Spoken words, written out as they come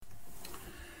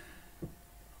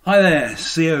Hi there,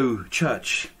 CO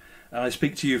Church. I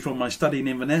speak to you from my study in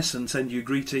Inverness and send you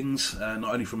greetings, not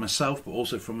only from myself but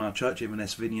also from our church,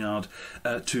 Inverness Vineyard,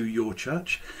 to your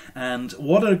church. And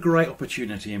what a great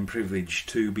opportunity and privilege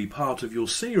to be part of your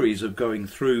series of going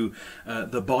through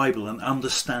the Bible and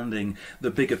understanding the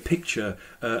bigger picture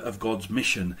of God's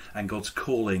mission and God's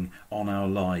calling on our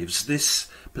lives. This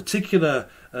particular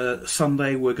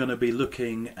Sunday we're going to be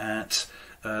looking at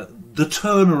the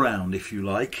turnaround, if you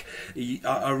like.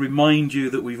 I remind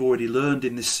you that we've already learned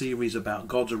in this series about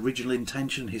God's original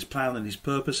intention, his plan and his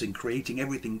purpose in creating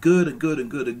everything good and good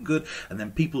and good and good, and then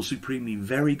people supremely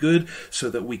very good, so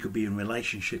that we could be in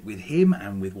relationship with him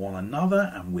and with one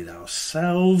another and with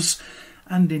ourselves,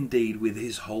 and indeed with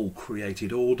his whole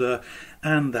created order.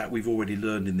 And that we've already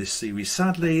learned in this series,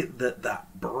 sadly,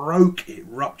 that broke, it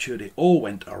ruptured, it all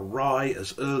went awry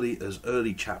as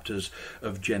early chapters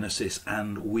of Genesis,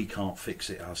 and we can't fix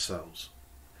it ourselves.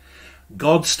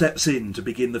 God steps in to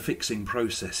begin the fixing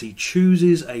process. He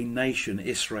chooses a nation,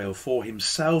 Israel, for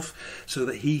himself, so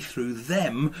that he through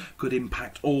them could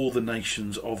impact all the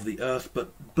nations of the earth.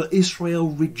 But Israel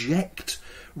reject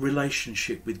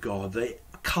relationship with God. They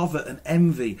covet and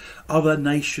envy other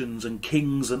nations and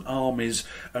kings and armies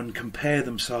and compare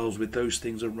themselves with those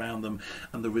things around them,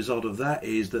 and the result of that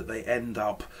is that they end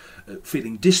up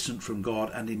feeling distant from God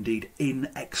and indeed in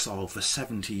exile for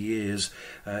 70 years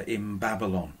in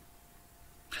Babylon.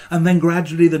 And then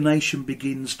gradually the nation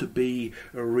begins to be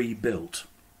rebuilt.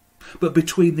 But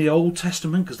between the Old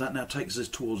Testament, because that now takes us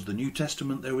towards the New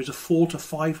Testament, there is a 400 to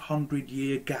 500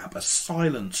 year gap, a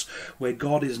silence where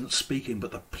God isn't speaking, but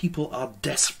the people are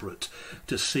desperate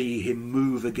to see him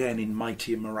move again in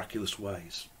mighty and miraculous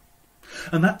ways.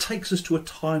 And that takes us to a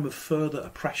time of further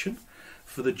oppression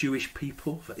for the Jewish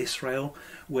people, for Israel,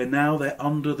 where now they're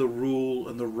under the rule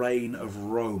and the reign of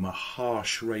Rome, a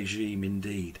harsh regime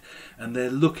indeed. And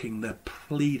they're looking, they're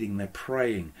pleading, they're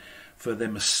praying for their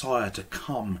Messiah to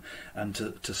come and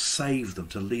to save them,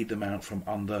 to lead them out from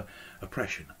under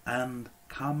oppression. And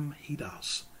come he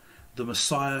does. The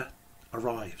Messiah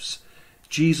arrives.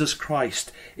 Jesus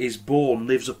Christ is born,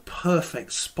 lives a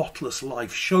perfect, spotless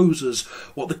life, shows us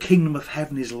what the kingdom of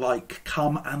heaven is like,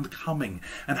 come and coming,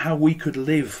 and how we could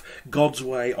live God's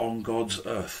way on God's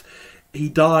earth. He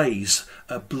dies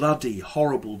a bloody,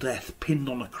 horrible death, pinned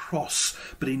on a cross,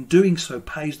 but in doing so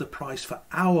pays the price for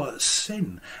our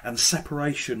sin and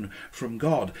separation from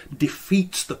God,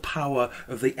 defeats the power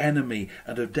of the enemy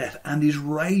and of death, and is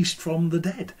raised from the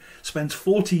dead. Spends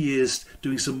 40 years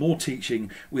doing some more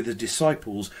teaching with the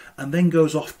disciples, and then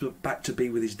goes off back to be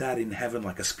with his dad in heaven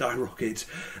like a skyrocket,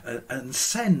 and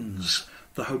sends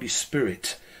the Holy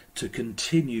Spirit to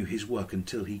continue his work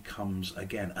until he comes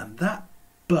again. And that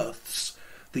births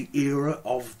the era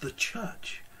of the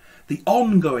church, the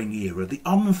ongoing era, the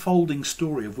unfolding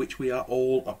story of which we are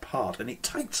all a part. And it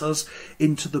takes us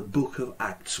into the book of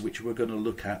Acts, which we're going to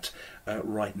look at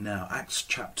right now. Acts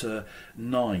chapter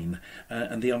 9,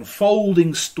 and the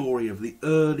unfolding story of the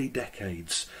early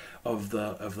decades of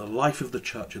the life of the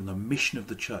church and the mission of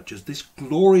the church as this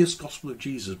glorious gospel of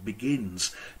Jesus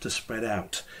begins to spread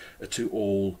out to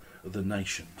all the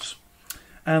nations.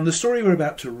 And the story we're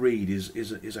about to read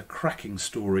is a cracking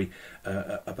story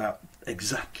about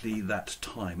exactly that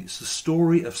time. It's the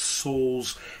story of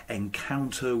Saul's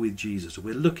encounter with Jesus.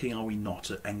 We're looking, are we not,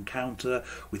 at encounter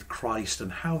with Christ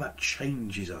and how that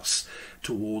changes us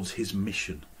towards his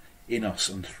mission in us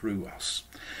and through us.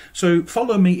 So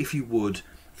follow me, if you would,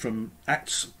 from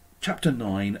Acts chapter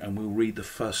 9, and we'll read the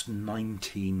first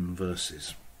 19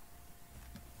 verses.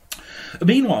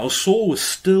 Meanwhile, Saul was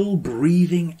still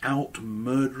breathing out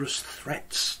murderous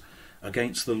threats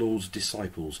against the Lord's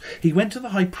disciples. He went to the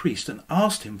high priest and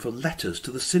asked him for letters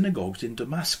to the synagogues in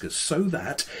Damascus, so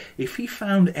that, if he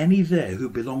found any there who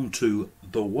belonged to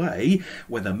the way,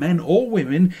 whether men or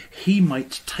women, he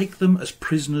might take them as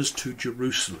prisoners to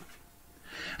Jerusalem.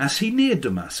 As he neared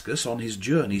Damascus on his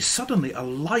journey, suddenly a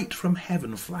light from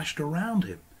heaven flashed around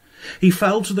him. He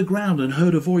fell to the ground and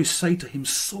heard a voice say to him,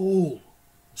 "Saul,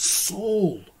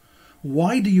 Saul,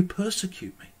 why do you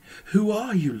persecute me?" "Who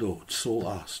are you, Lord?" Saul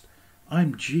asked.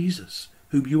 "I'm Jesus,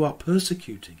 whom you are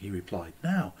persecuting," he replied.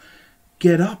 "Now,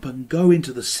 get up and go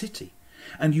into the city,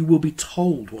 and you will be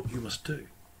told what you must do."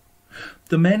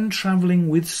 The men travelling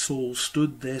with Saul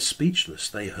stood there speechless.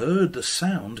 They heard the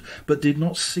sound, but did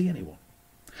not see anyone.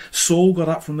 Saul got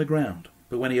up from the ground,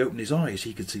 but when he opened his eyes,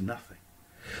 he could see nothing.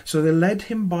 So they led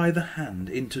him by the hand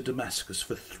into Damascus.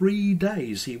 For 3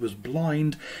 days he was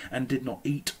blind and did not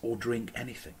eat or drink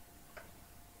anything.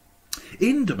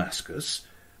 In Damascus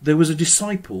there was a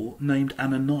disciple named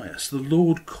Ananias. The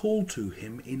Lord called to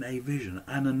him in a vision,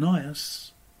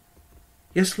 "Ananias."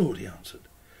 Yes, Lord, he answered.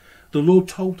 The Lord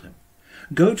told him,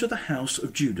 Go to the house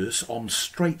of Judas on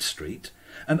Straight Street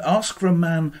and ask for a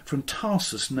man from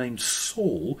Tarsus named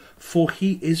Saul, for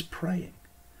he is praying.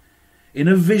 In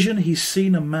a vision he's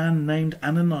seen a man named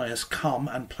Ananias come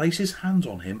and place his hands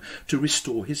on him to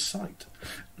restore his sight.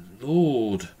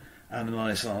 Lord,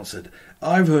 Ananias answered,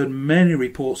 I've heard many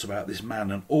reports about this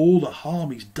man and all the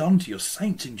harm he's done to your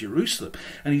saints in Jerusalem,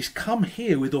 and he's come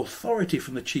here with authority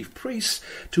from the chief priests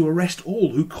to arrest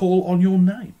all who call on your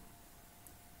name.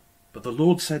 But the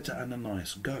Lord said to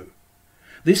Ananias, Go.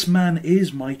 This man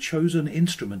is my chosen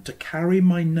instrument to carry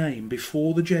my name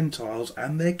before the Gentiles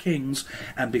and their kings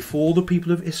and before the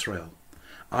people of Israel.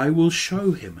 I will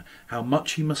show him how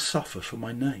much he must suffer for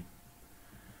my name.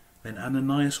 Then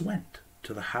Ananias went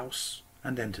to the house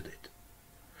and entered it.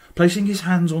 Placing his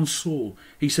hands on Saul,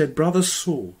 he said, Brother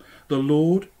Saul, the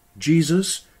Lord,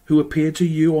 Jesus, who appeared to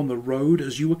you on the road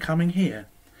as you were coming here,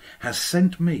 has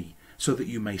sent me so that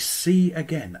you may see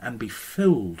again and be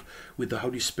filled with the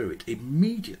Holy Spirit.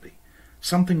 Immediately,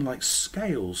 something like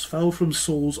scales fell from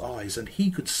Saul's eyes, and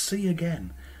he could see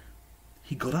again.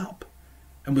 He got up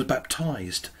and was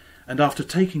baptized, and after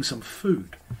taking some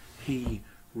food, he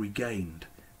regained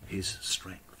his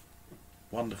strength.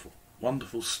 Wonderful,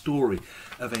 wonderful story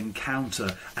of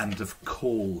encounter and of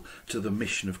call to the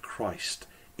mission of Christ.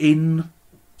 In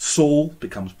Saul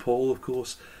becomes Paul, of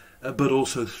course, but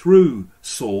also through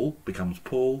Saul becomes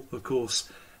Paul, of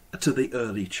course, to the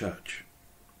early church.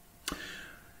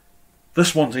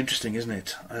 This one's interesting, isn't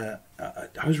it?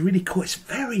 I was really caught. It's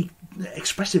very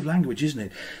expressive language, isn't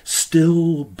it?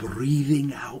 Still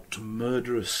breathing out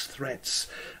murderous threats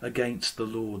against the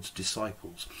Lord's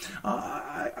disciples.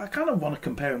 I kind of want to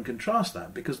compare and contrast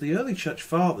that, because the early church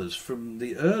fathers from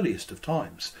the earliest of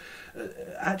times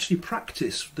actually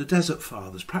practice, the desert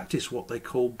fathers practice what they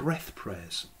call breath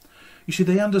prayers. You see,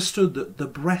 they understood that the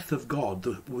breath of God,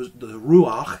 the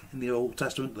Ruach in the Old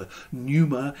Testament, the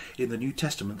Pneuma in the New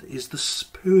Testament, is the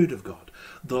Spirit of God,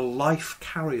 the life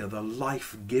carrier, the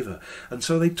life giver. And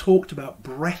so they talked about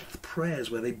breath prayers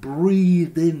where they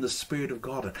breathed in the Spirit of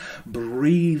God and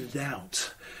breathed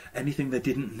out anything they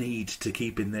didn't need to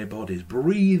keep in their bodies.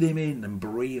 Breathe him in and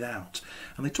breathe out.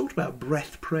 And they talked about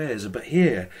breath prayers, but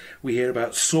here we hear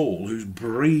about Saul, who's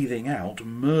breathing out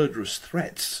murderous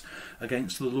threats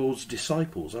against the Lord's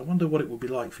disciples. I wonder what it would be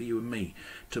like for you and me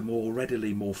to more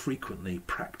readily, more frequently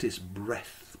practice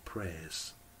breath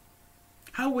prayers.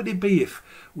 How would it be if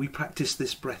we practiced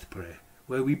this breath prayer,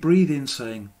 where we breathe in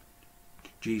saying,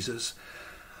 Jesus,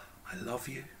 I love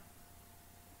you.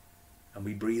 And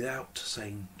we breathe out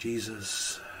saying,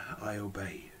 Jesus, I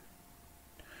obey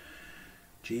you.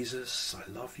 Jesus, I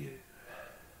love you.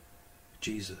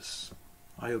 Jesus,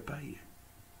 I obey you.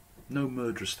 No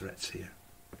murderous threats here,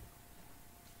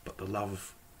 but the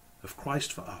love of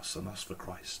Christ for us and us for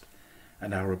Christ,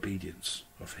 and our obedience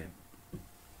of him.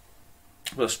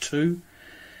 Verse 2,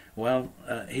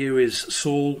 here is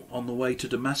Saul on the way to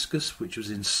Damascus, which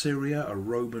was in Syria, a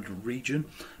Roman region,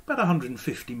 about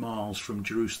 150 miles from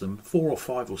Jerusalem, 4 or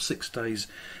 5 or 6 days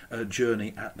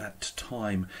journey at that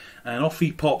time. And off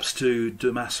he pops to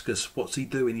Damascus. What's he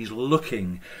doing? He's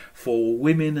looking for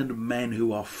women and men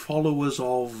who are followers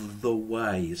of the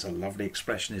way. It's a lovely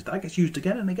expression. That gets used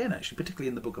again and again, actually, particularly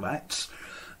in the book of Acts.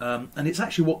 And it's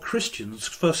actually what Christians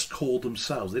first called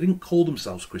themselves. They didn't call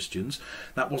themselves Christians.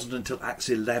 That wasn't until Acts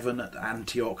 11 at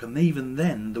Antioch. And even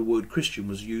then, the word Christian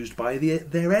was used by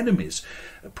their enemies.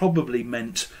 It probably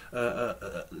meant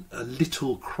a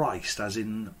little Christ, as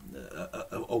in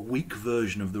a weak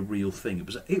version of the real thing.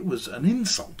 It was an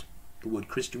insult. The word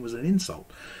Christian was an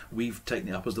insult. We've taken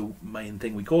it up as the main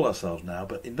thing we call ourselves now.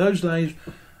 But in those days,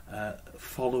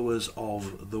 followers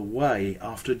of the way,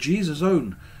 after Jesus'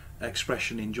 own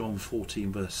expression in John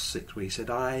 14 verse 6, where he said,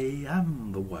 I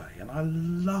am the way. And I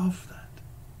love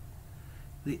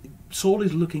that. Saul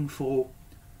is looking for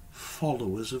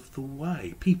followers of the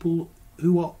way, people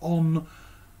who are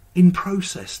in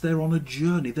process. They're on a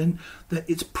journey. Then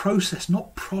it's process,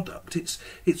 not product.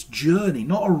 It's journey,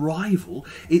 not arrival.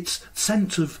 It's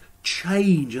sense of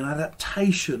change and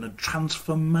adaptation and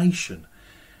transformation.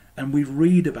 And we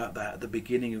read about that at the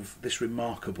beginning of this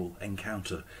remarkable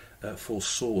encounter for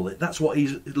Saul. That's what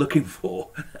he's looking for,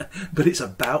 but it's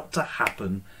about to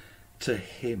happen to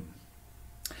him.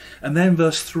 And then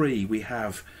verse 3, we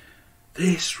have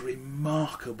this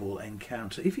remarkable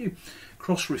encounter. If you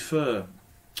cross-refer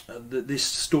this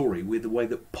story with the way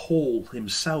that Paul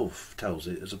himself tells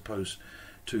it, as opposed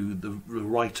to the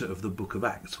writer of the book of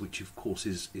Acts, which of course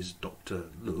is Dr.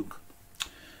 Luke,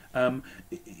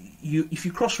 If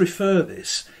you cross-refer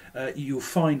this, you'll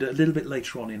find a little bit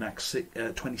later on in Acts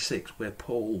 26 where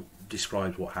Paul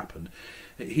describes what happened.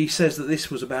 He says that this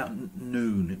was about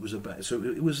noon. It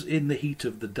was in the heat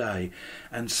of the day,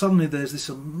 and suddenly there's this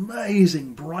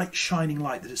amazing bright shining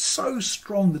light that is so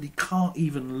strong that he can't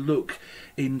even look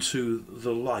into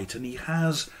the light, and he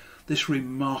has this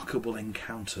remarkable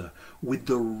encounter with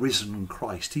the risen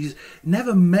Christ. He's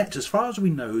never met, as far as we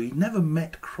know, he never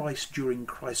met Christ during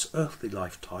Christ's earthly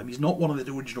lifetime. He's not one of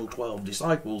the original 12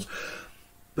 disciples,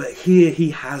 but here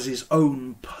he has his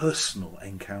own personal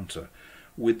encounter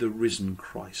with the risen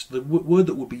Christ. The word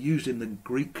that would be used in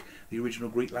the original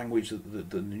Greek language that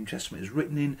the New Testament is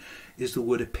written in, is the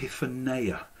word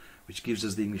epiphaneia, which gives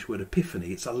us the English word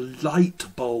epiphany. It's a light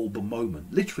bulb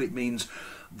moment. Literally it means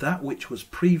that which was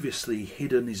previously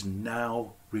hidden is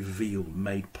now revealed,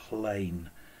 made plain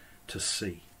to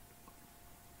see.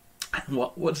 And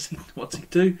what does he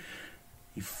do?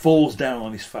 He falls down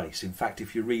on his face. In fact,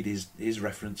 if you read his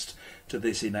reference to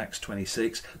this in Acts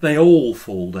 26, they all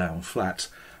fall down flat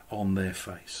on their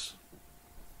face.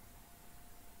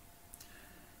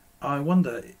 I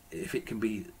wonder if it can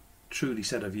be truly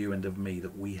said of you and of me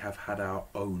that we have had our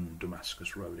own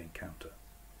Damascus Road encounter.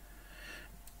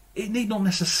 It need not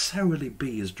necessarily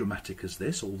be as dramatic as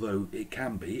this, although it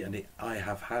can be, and I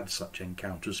have had such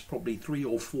encounters probably 3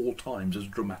 or 4 times as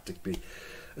dramatically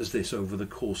as this over the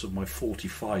course of my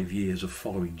 45 years of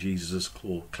following Jesus as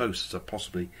close as I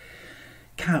possibly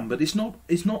can. But it's not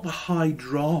the high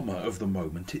drama of the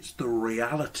moment, it's the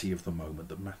reality of the moment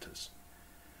that matters.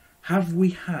 Have we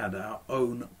had our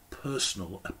own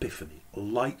personal epiphany,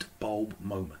 light bulb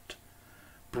moment?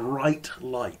 Bright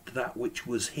light, that which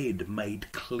was hid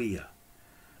made clear.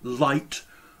 Light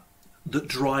that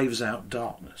drives out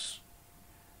darkness.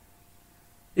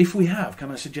 If we have, can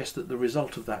I suggest that the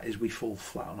result of that is we fall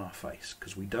flat on our face,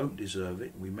 because we don't deserve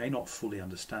it, we may not fully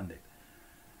understand it.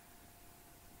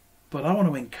 But I want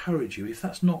to encourage you, if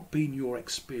that's not been your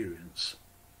experience,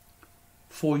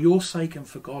 for your sake and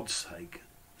for God's sake,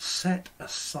 set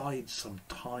aside some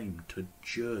time to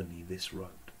journey this road.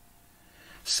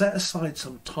 Set aside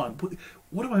some time.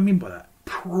 What do I mean by that?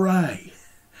 Pray.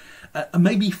 And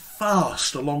maybe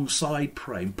fast alongside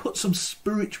praying. Put some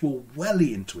spiritual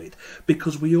welly into it,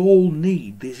 because we all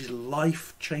need these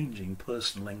life-changing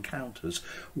personal encounters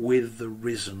with the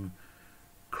risen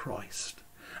Christ.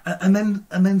 And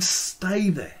then stay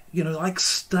there.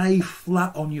 Stay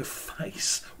flat on your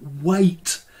face.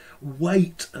 Wait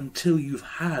until you've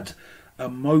had a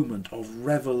moment of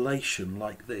revelation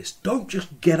like this. Don't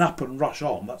just get up and rush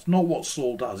on. That's not what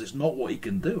Saul does. It's not what he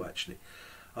can do, actually,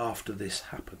 after this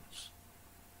happens.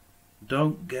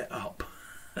 Don't get up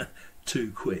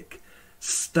too quick.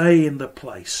 Stay in the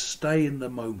place. Stay in the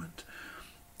moment.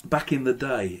 Back in the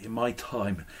day, in my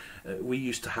time, we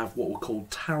used to have what were called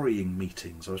tarrying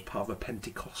meetings. I was part of a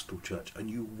Pentecostal church,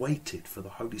 and you waited for the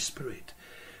Holy Spirit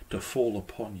to fall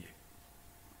upon you.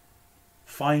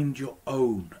 Find your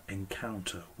own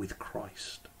encounter with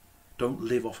Christ. Don't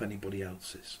live off anybody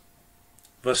else's.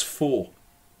 Verse 4.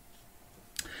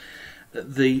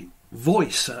 The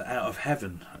voice out of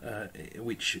heaven,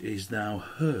 which is now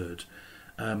heard,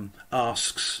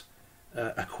 asks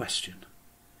a question.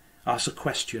 Asks a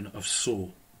question of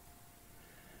Saul.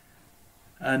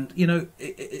 And,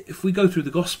 if we go through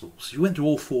the Gospels, if you went through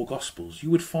all 4 Gospels,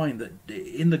 you would find that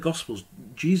in the Gospels,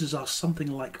 Jesus asked something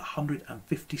like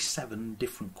 157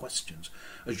 different questions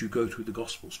as you go through the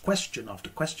Gospels. Question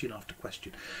after question after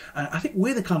question. And I think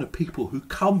we're the kind of people who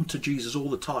come to Jesus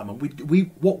all the time, and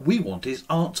what we want is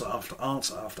answer after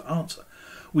answer after answer.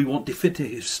 We want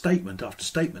definitive statement after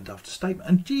statement after statement.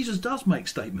 And Jesus does make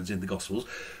statements in the Gospels,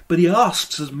 but he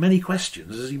asks as many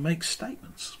questions as he makes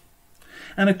statements.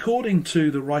 And according to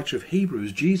the writer of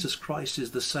Hebrews, Jesus Christ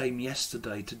is the same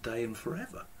yesterday, today and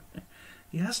forever.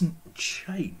 He hasn't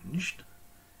changed.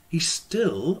 He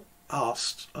still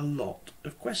asks a lot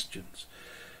of questions.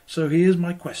 So here's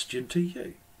my question to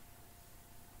you.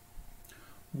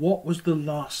 What was the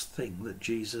last thing that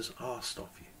Jesus asked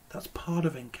of you? That's part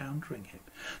of encountering him.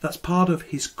 That's part of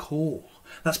his call.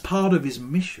 That's part of his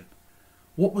mission.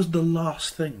 What was the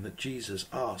last thing that Jesus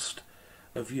asked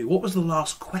of you? What was the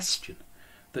last question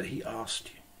that he asked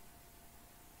you?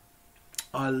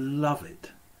 I love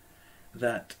it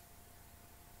that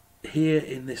here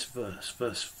in this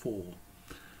verse 4,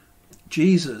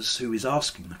 Jesus, who is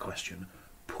asking the question,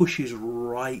 pushes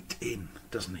right in,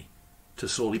 doesn't he, to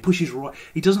Saul. He pushes right.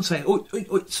 He doesn't say, "Oh,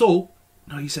 Saul."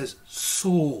 No, he says,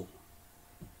 "Saul."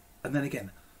 And then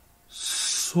again,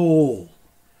 "Saul."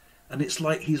 And it's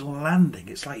like he's landing.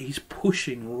 It's like he's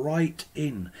pushing right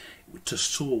in to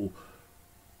Saul.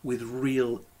 with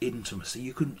real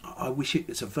intimacy.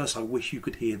 It's a verse I wish you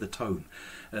could hear the tone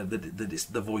that it's,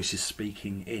 the voice is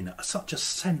speaking in. Such a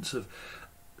sense of,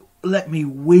 let me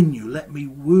win you, let me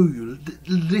woo you,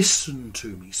 listen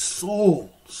to me,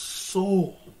 Saul,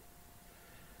 Saul.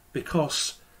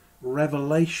 Because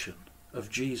revelation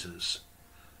of Jesus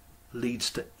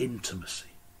leads to intimacy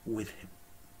with him.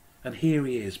 And here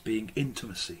he is being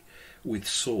intimacy with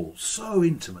Saul, so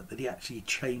intimate that he actually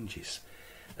changes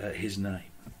his name.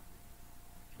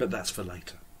 But that's for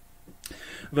later.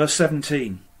 Verse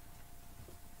 17.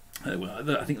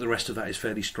 I think the rest of that is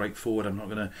fairly straightforward. I'm not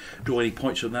going to draw any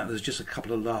points on that. There's just a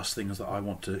couple of last things that I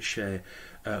want to share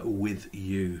with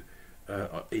you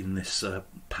in this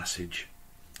passage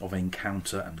of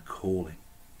encounter and calling.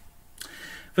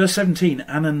 Verse 17,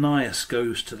 Ananias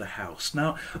goes to the house.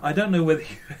 Now, I don't know whether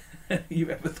you've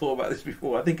ever thought about this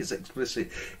before. I think it's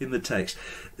explicit in the text.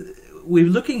 We're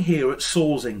looking here at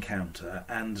Saul's encounter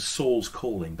and Saul's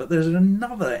calling, but there's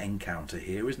another encounter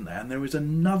here, isn't there? And there is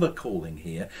another calling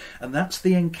here, and that's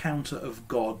the encounter of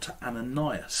God to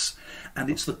Ananias. And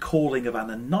it's the calling of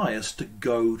Ananias to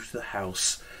go to the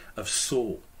house of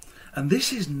Saul. And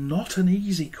this is not an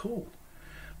easy call.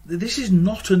 This is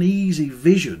not an easy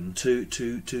vision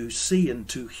to see and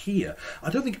to hear.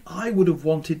 I don't think I would have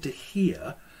wanted to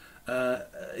hear,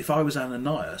 if I was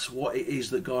Ananias, what it is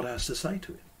that God has to say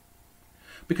to him.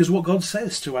 Because what God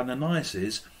says to Ananias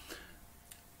is,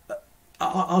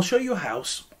 I'll show you a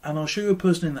house, and I'll show you a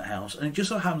person in that house, and it just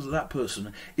so happens that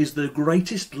person is the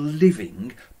greatest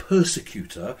living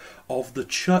persecutor of the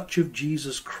Church of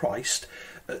Jesus Christ,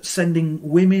 sending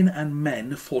women and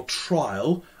men for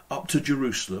trial up to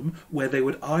Jerusalem, where they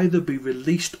would either be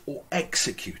released or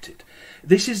executed.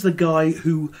 This is the guy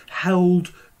who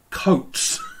held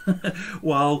coats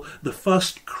while the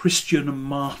first Christian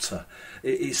martyr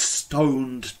is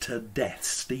stoned to death,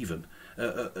 Stephen,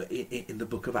 in the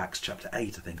book of Acts chapter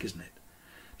 8, I think, isn't it?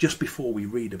 Just before we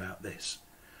read about this.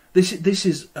 This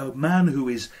is a man who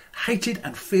is hated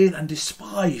and feared and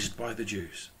despised by the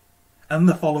Jews and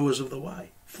the followers of the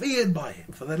way, feared by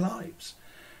him for their lives.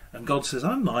 And God says,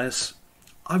 Ananias,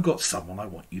 I've got someone I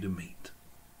want you to meet.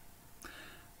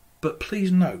 But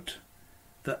please note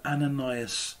that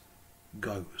Ananias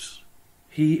goes.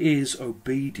 He is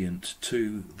obedient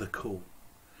to the call.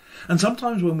 And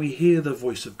sometimes when we hear the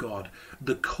voice of God,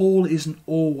 the call isn't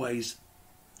always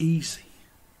easy.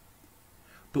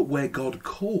 But where God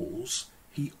calls,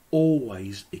 he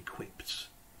always equips.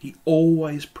 He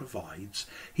always provides.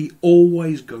 He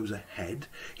always goes ahead.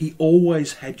 He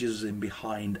always hedges in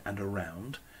behind and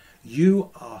around. You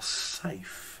are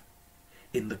safe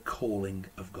in the calling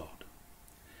of God.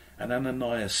 And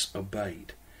Ananias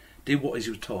obeyed, did what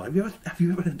he was told. Have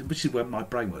you ever, this is where my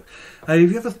brain works, have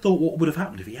you ever thought what would have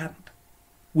happened if he hadn't?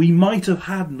 We might have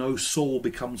had no Saul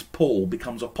becomes Paul,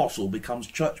 becomes apostle, becomes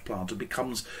church planter,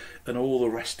 becomes, and all the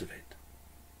rest of it.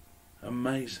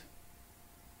 Amazing.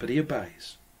 But he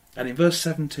obeys. And in verse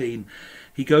 17,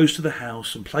 he goes to the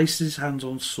house and places his hands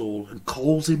on Saul and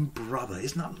calls him brother.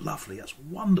 Isn't that lovely? That's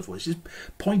wonderful. It's his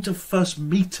point of first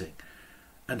meeting.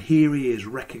 And here he is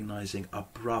recognising a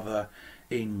brother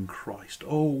in Christ.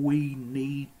 Oh, we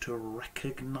need to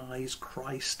recognise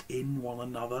Christ in one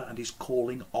another and his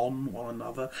calling on one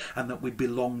another, and that we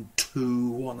belong to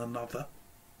one another.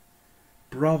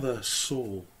 Brother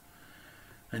Saul.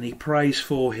 And he prays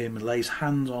for him and lays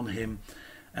hands on him,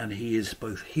 and he is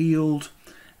both healed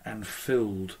and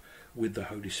filled with the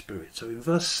Holy Spirit. So in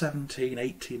verse 17,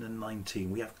 18 and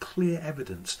 19 we have clear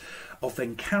evidence of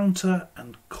encounter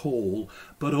and call,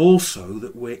 but also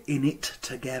that we're in it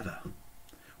together.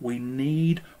 We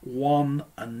need one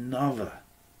another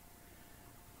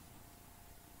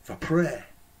for prayer,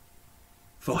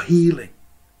 for healing,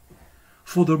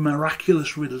 for the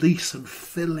miraculous release and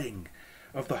filling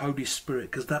of the Holy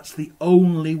Spirit, because that's the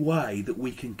only way that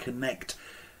we can connect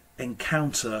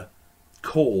encounter,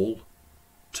 call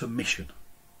to mission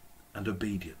and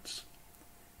obedience,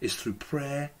 is through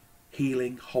prayer,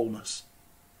 healing, wholeness,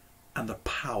 and the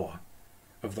power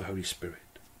of the Holy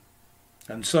Spirit.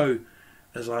 And so,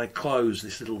 as I close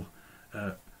this little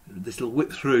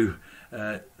whip through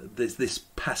this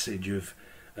passage of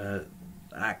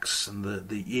Acts and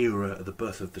the era of the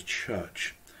birth of the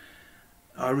church,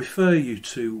 I refer you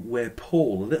to where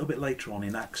Paul, a little bit later on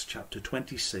in Acts chapter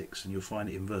 26, and you'll find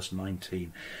it in verse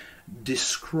 19,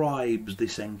 describes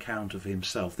this encounter for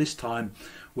himself, this time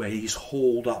where he's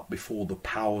hauled up before the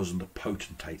powers and the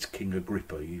potentates, King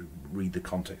Agrippa. You read the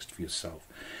context for yourself.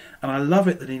 And I love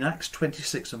it that in Acts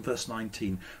 26 and verse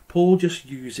 19, Paul just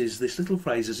uses this little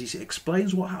phrase as he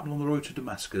explains what happened on the road to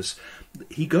Damascus.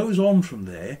 He goes on from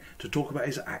there to talk about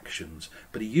his actions,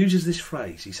 but he uses this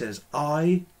phrase. He says,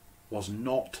 I was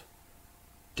not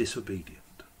disobedient.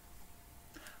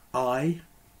 I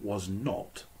was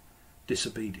not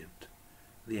disobedient.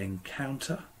 The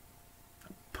encounter,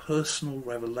 a personal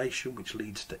revelation which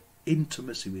leads to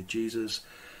intimacy with Jesus,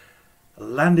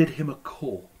 landed him a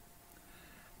call.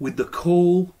 With the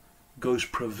call goes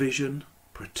provision,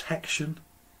 protection,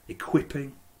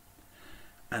 equipping,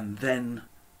 and then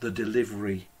the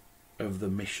delivery of the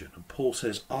mission. And Paul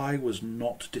says, I was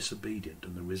not disobedient.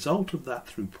 And the result of that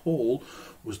through Paul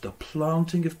was the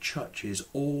planting of churches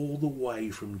all the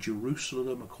way from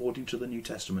Jerusalem, according to the New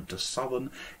Testament, to southern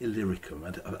Illyricum,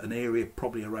 an area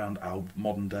probably around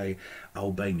modern day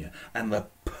Albania. And the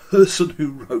person who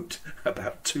wrote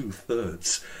about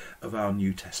 2/3 of our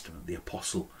New Testament, the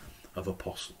Apostle of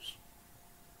Apostles.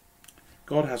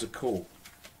 God has a call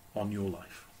on your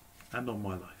life and on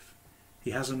my life. He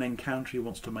has an encounter he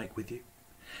wants to make with you.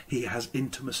 He has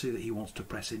intimacy that he wants to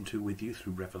press into with you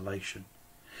through revelation.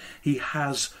 He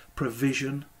has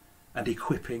provision and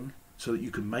equipping so that you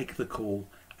can make the call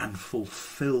and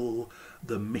fulfill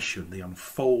the mission, the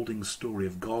unfolding story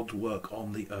of God's work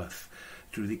on the earth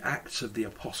through the acts of the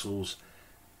apostles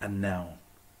and now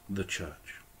the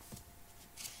church.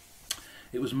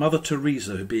 It was Mother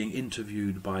Teresa being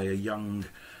interviewed by a young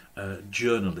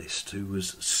journalist who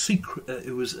was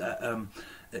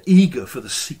eager for the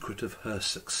secret of her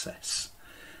success.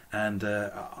 And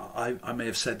I may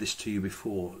have said this to you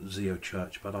before, Zio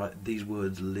Church, but these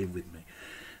words live with me.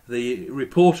 The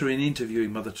reporter in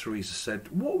interviewing Mother Teresa said,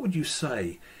 what would you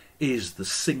say is the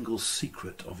single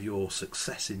secret of your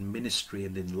success in ministry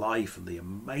and in life and the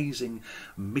amazing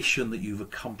mission that you've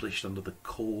accomplished under the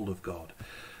call of God?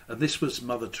 And this was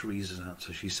Mother Teresa's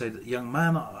answer. She said, young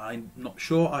man, I'm not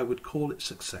sure I would call it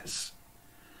success,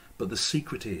 but the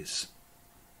secret is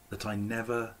that I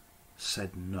never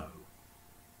said no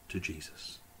to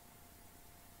Jesus.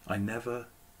 I never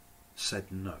said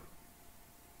no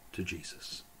to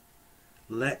Jesus.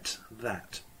 Let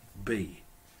that be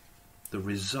the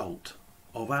result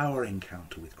of our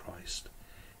encounter with Christ,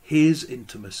 his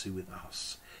intimacy with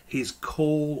us, his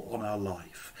call on our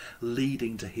life,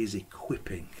 leading to his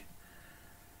equipping.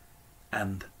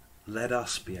 And let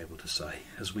us be able to say,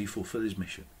 as we fulfill his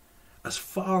mission, as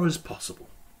far as possible,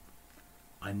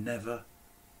 I never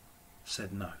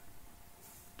said no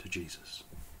to Jesus.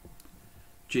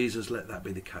 Jesus, let that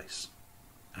be the case,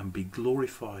 and be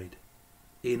glorified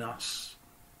in us,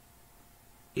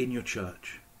 in your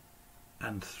church,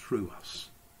 and through us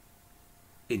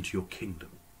into your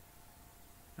kingdom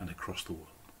and across the world.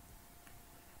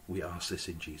 We ask this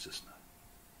in Jesus' name.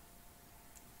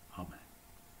 Amen.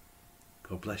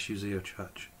 God bless you, Zio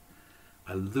Church.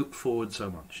 I look forward so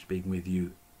much to being with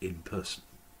you in person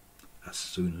as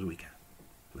soon as we can.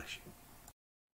 Bless you.